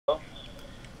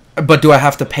But do I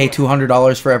have to pay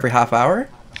 $200 for every half hour?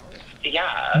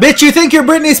 Yeah. Bitch, you think you're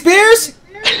Britney Spears?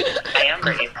 I am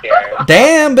Britney Spears.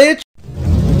 Damn, bitch.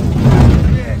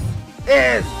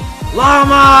 This is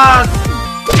Llamas!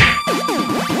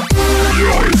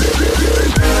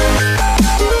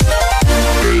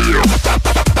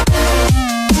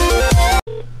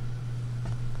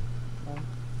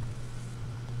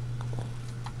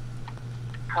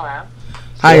 Hello?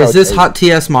 Hi, is this Hot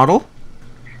TS model?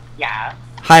 Yeah.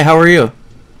 Hi, how are you?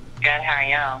 Good, how are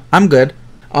you? I'm good.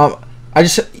 I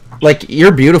just, like,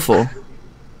 you're beautiful.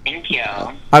 Thank you.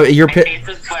 Your My face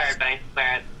is blurred, but I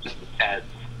swear it's just a fit.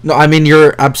 No, I mean,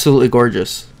 you're absolutely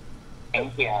gorgeous.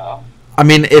 Thank you. I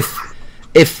mean,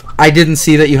 if I didn't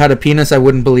see that you had a penis, I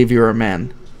wouldn't believe you were a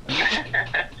man. Well,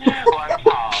 I'm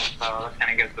tall, so that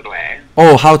kind of gives it away.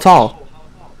 Oh, how tall?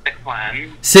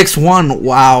 6'1". 6'1",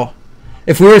 wow.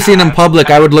 If we were seen in public,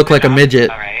 I would look like a midget.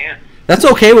 Alright. That's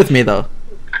okay with me, though.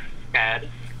 Good.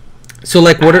 So,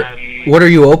 like, what are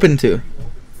you open to?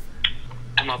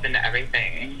 I'm open to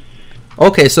everything.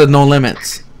 Okay, so no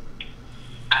limits.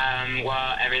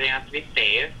 Well, everything has to be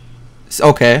safe.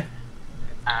 Okay.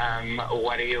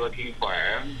 What are you looking for?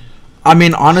 I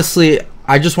mean, honestly,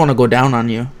 I just want to go down on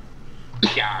you.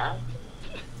 Yeah.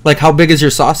 Like, how big is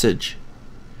your sausage?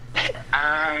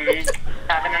 7.5,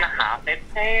 I'd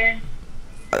say.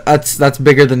 That's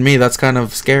bigger than me. That's kind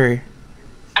of scary.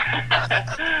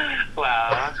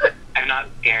 Well, I'm not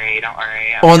scary, don't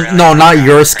worry. Oh, Really no, not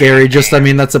you're scary. Just, I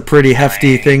mean, that's a pretty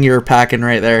hefty thing you're packing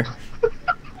right there.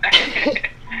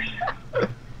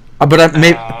 But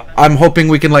I'm hoping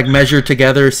we can, like, measure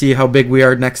together, see how big we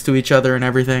are next to each other and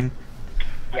everything.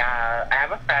 Yeah, I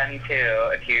have a friend,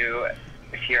 too, if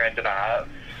you're into that.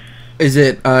 Is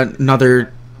it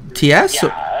another TS?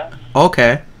 Yeah.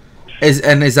 Okay. Is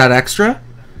that extra?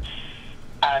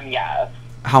 Yeah.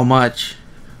 How much?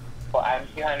 Well, I'm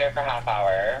 200 for half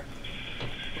hour.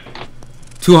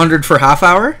 200 for half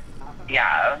hour?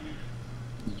 Yeah.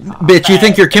 Bitch, you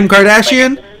think you're Kim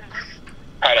Kardashian?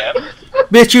 Pardon?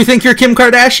 Bitch, you think you're Kim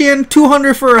Kardashian?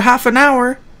 200 for a half an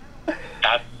hour?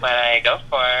 That's what I go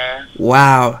for.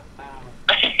 Wow.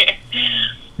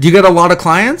 Do you get a lot of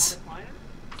clients?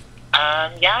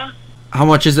 Yeah. How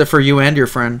much is it for you and your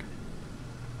friend?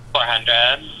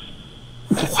 400.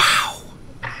 Wow.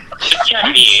 Just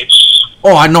 200 each.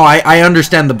 Oh, I know. I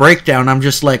understand the breakdown. I'm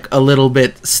just, like, a little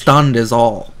bit stunned is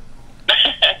all.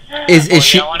 Is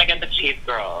she... You don't want to get the cheap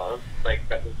girls. Like,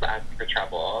 that's for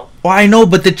trouble. Well, I know,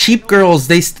 but the cheap girls,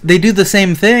 they do the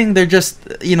same thing. They're just,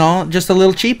 you know, just a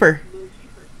little cheaper.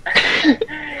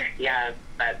 Yeah,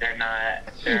 but they're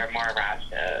more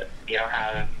ratchet. You don't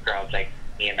have girls like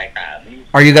me and my friends.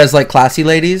 Are you guys, like, classy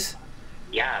ladies?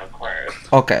 Yeah, of course.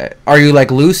 Okay. Are you,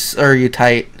 like, loose or are you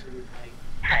tight?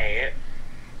 Tight.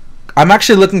 I'm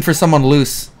actually looking for someone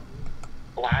loose.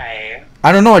 Why?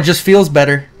 I don't know. It just feels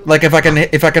better. Like, if I can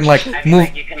like, I mean, move...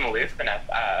 like, you can loosen us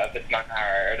up. It's not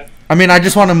hard. I mean, I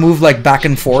just want to move, like, back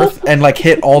and forth and, like,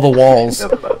 hit all the walls.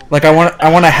 Like, I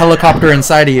want a helicopter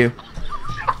inside of you.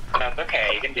 That's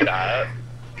okay. You can do that.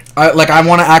 I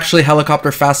want to actually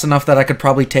helicopter fast enough that I could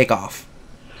probably take off.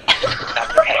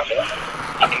 That's okay.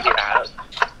 You can do that.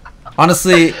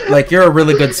 Honestly, like, you're a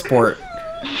really good sport.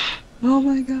 Oh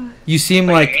my god. You seem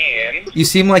What like do you mean? you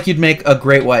seem like you'd make a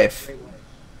great wife.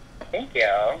 Thank you.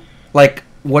 Like,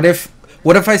 what if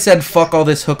I said fuck all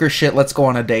this hooker shit, let's go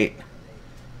on a date?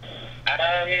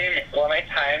 Well, my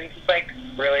time's like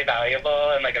really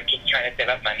valuable, and like I'm just trying to save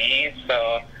up money,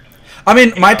 so. I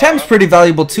mean, my time's pretty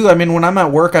valuable too. I mean, when I'm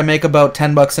at work, I make about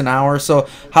 $10 an hour. So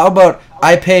how about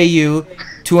I pay you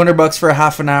 $200 for a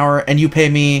half an hour, and you pay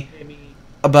me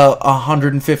about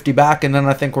 $150 back, and then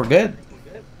I think we're good.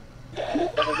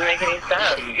 That doesn't make any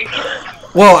sense.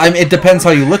 Well, I mean, it depends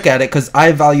how you look at it, because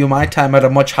I value my time at a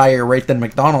much higher rate than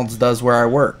McDonald's does where I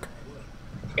work.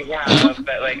 Yeah,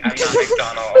 but like I'm not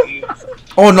McDonald's.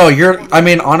 Oh no, I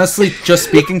mean, honestly, just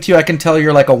speaking to you, I can tell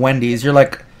you're like a Wendy's. You're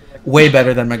like way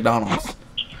better than McDonald's.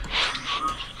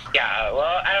 Yeah,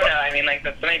 well, I don't know. I mean, like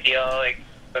that's my deal. Like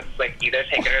that's like either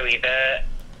take it or leave it.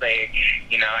 Like,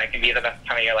 you know, I can be the best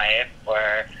time of your life,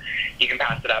 or you can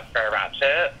pass it up for a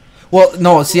ratchet. Well,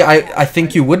 no, see, I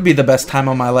think you would be the best time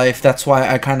of my life. That's why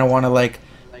I kind of want to, like,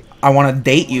 I want to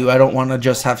date you. I don't want to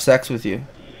just have sex with you.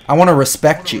 I want to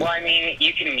respect you. Well, I mean,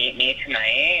 you can meet me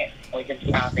tonight. We can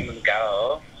see how things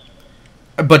go.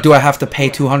 But do I have to pay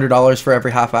 $200 for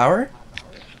every half hour?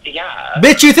 Yeah.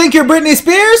 Bitch, you think you're Britney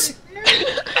Spears?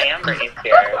 I am Britney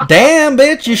Spears. Damn,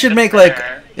 bitch, you should make, like,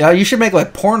 you should make,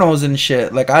 like, pornos and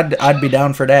shit. Like, I'd be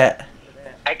down for that.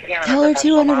 I can't Tell her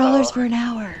 $200 for an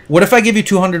hour. What if I give you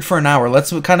 $200 for an hour?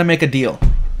 Let's kind of make a deal.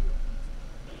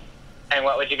 And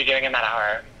what would you be doing in that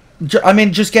hour? I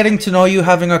mean, just getting to know you,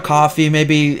 having a coffee,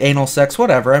 maybe anal sex,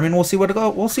 whatever. I mean, we'll see what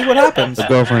happens. The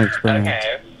girlfriend experience.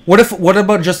 Okay. What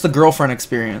about just the girlfriend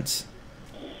experience?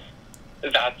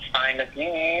 That's fine with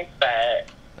me, but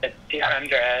it's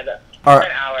 200 All for right.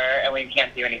 an hour, and we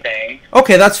can't do anything.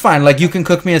 Okay, that's fine. Like, you can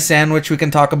cook me a sandwich. We can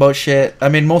talk about shit. I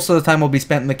mean, most of the time will be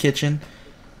spent in the kitchen.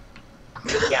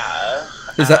 Yeah.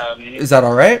 Is that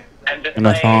all right? I'm just In a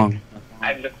like, thong.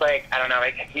 I don't know.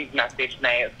 Like, he's messy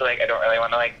tonight, so like, I don't really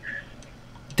want to like.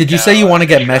 Did you say you want to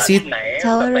get messy?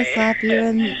 Tell her to slap you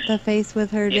in the face with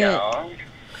her You dick. know.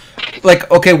 Like,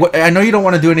 okay, I know you don't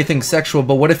want to do anything sexual,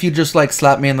 but what if you just like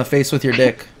slap me in the face with your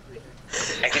dick?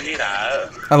 I can do that.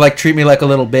 And like treat me like a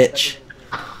little bitch.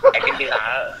 I can do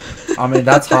that. I mean,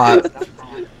 that's hot.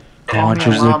 I want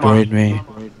you to braid me.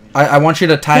 I want you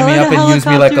to tie Tell me her up to and use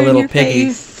me like a helicopter in little your piggy.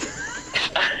 face.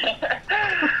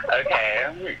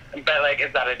 Okay. But like,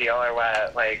 is that a deal or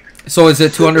what? Like. So is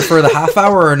it 200 for the half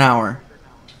hour or an hour?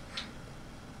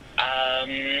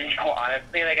 Well,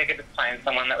 honestly, like I could just find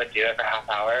someone that would do it for half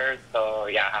hour. So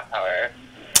yeah, half hour.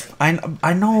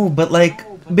 I know, but like,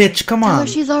 bitch, come Tell her on.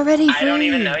 she's already free. I don't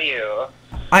even know you.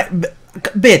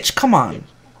 Bitch, come on.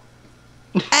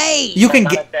 Hey! You can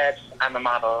I'm get. not a bitch. I'm a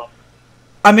model.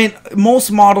 I mean,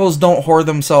 most models don't whore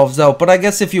themselves out, but I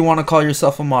guess if you want to call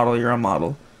yourself a model, you're a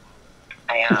model.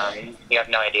 I am. You have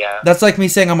no idea. That's like me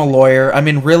saying I'm a lawyer. I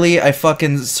mean, really, I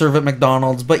fucking serve at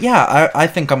McDonald's, but yeah, I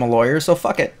think I'm a lawyer, so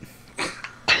fuck it.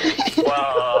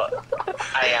 Well,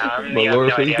 I am. You have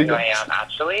no idea who I am,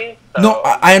 actually. So. No,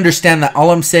 I understand that. All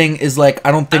I'm saying is, like,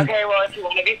 I don't think... Okay, well, if you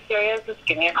want to be serious, just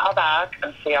give me a call back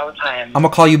and see all the time. I'm gonna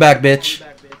call you back, bitch.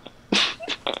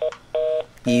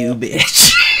 You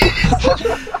bitch.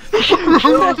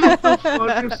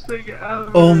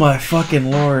 Oh my fucking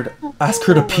lord. Ask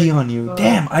her to pee on you.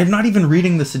 Damn, I'm not even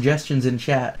reading the suggestions in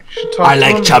chat. I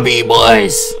like chubby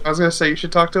boys. I was gonna say you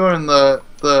should talk to her in the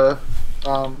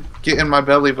get in my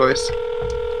belly voice.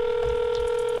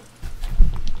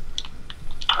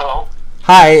 Hello?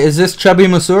 Hi, is this Chubby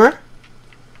Masur?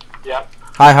 Yeah,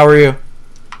 Hi, how are you?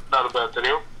 not bad. And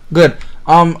you? Good.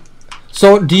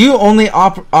 So do you only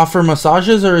offer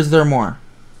massages or is there more?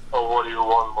 Or what do you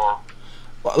want more?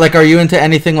 Like, are you into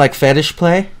anything like fetish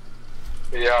play?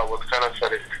 Yeah, what kind of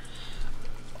fetish?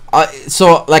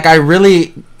 So like I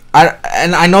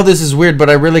know this is weird, but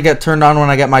I really get turned on when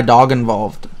I get my dog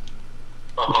involved.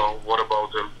 What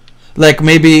about him? Like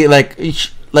maybe like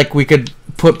we could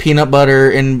put peanut butter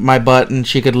in my butt and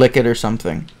she could lick it or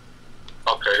something.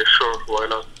 Okay, sure, why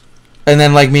not? And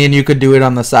then like me and you could do it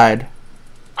on the side.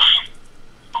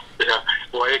 Yeah,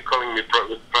 why are you calling me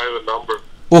with private number?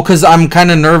 Well, cause I'm kind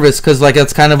of nervous, cause like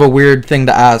it's kind of a weird thing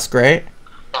to ask, right?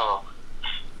 Oh,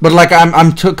 But like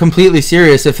I'm completely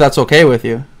serious if that's okay with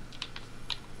you.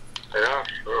 yeah,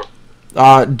 sure.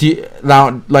 Do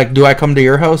I come to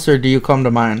your house or do you come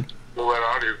to mine? Where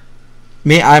are you?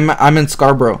 Me, I'm in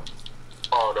Scarborough.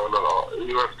 Oh, no.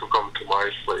 You have to come to my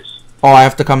place. Oh, I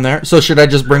have to come there. So should I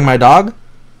just bring my dog?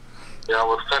 Yeah,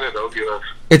 what kind of dog you have?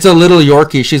 It's a little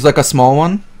Yorkie. She's like a small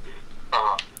one.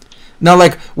 Uh, Now,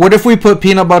 like, what if we put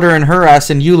peanut butter in her ass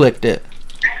and you licked it?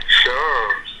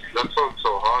 sure. That sounds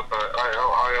so hot.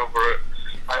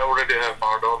 I already have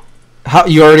hard on. How,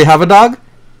 you already have a dog?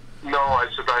 No, I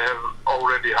said I have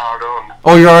already hard on.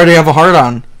 Oh, you already have a heart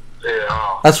on.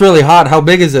 Yeah. That's really hot. How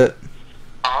big is it?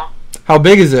 Huh? How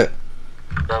big is it?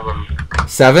 7.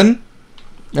 7?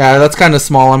 Yeah, that's kind of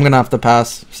small. I'm gonna have to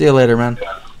pass. See you later, man.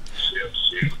 Yeah. See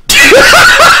you.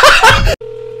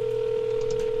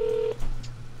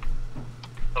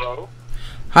 Hello?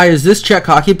 Hi, is this Czech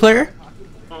hockey player?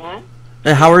 Mm-hmm.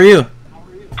 Hey, how are you?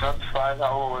 That's fine.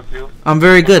 How was you? I'm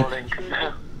very good.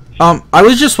 I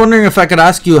was just wondering if I could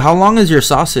ask you, how long is your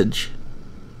sausage?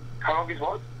 How long is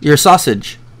what? Your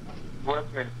sausage. What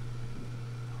does it mean?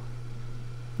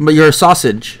 But your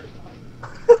sausage.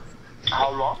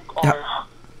 How long? Or Yeah.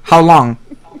 How long?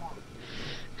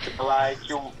 like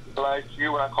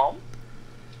you wanna come?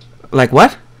 Like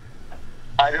what?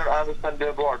 I don't understand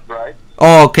the word, right?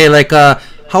 Oh, okay, like,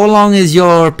 how long is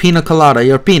your pina colada?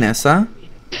 Your penis, huh?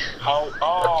 How?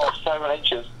 Oh, 7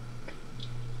 inches.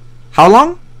 How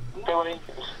long? 7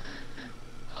 inches.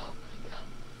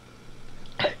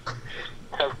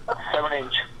 7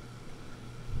 inch.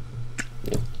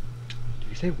 Did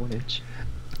you say 1 inch?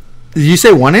 Did you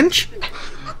say 1 inch?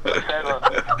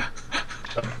 7.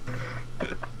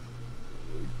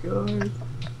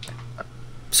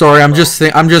 Sorry, I'm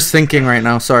just thinking right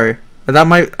now. Sorry. I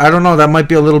don't know. That might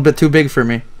be a little bit too big for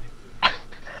me.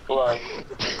 Like,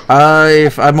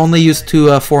 If I'm only used to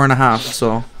 4.5,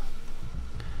 so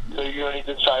so you need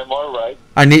to try more, right?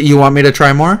 You want me to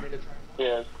try more?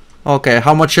 Yes. Okay.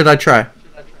 How much should I try?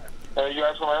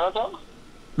 from Hamilton?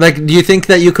 Like, do you think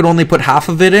that you could only put half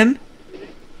of it in?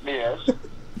 Yes.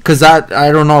 Because that,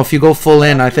 I don't know, if you go full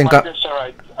in, I think... Just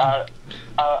alright.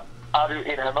 Are you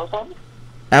in Hamilton?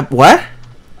 What?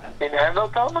 In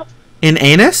Hamilton? In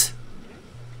anus?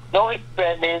 No, it's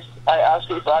penis. I asked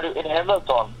you if are you in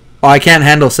Hamilton. Oh, I can't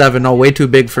handle 7. No, way too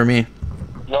big for me.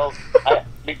 No,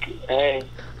 hey,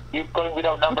 you calling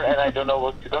without number and I don't know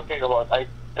what you're talking about. I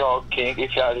talking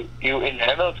if you in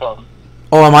Hamilton.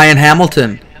 Oh, am I in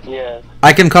Hamilton? Yes.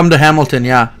 I can come to Hamilton,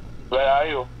 yeah. Where are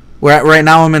you? Right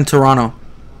now I'm in Toronto.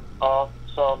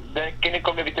 So then can you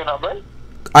call me with your number?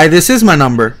 This is my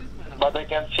number. But I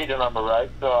can't see the number, right?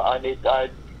 So I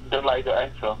don't like the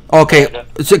answer. Okay,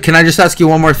 so can I just ask you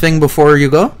one more thing before you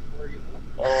go?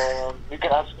 You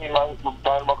can ask me one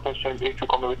more question if you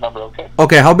call me with number, okay?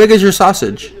 Okay, how big is your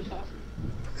sausage?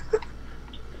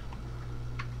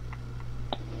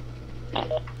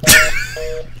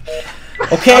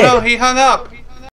 Okay. Oh no, he hung up.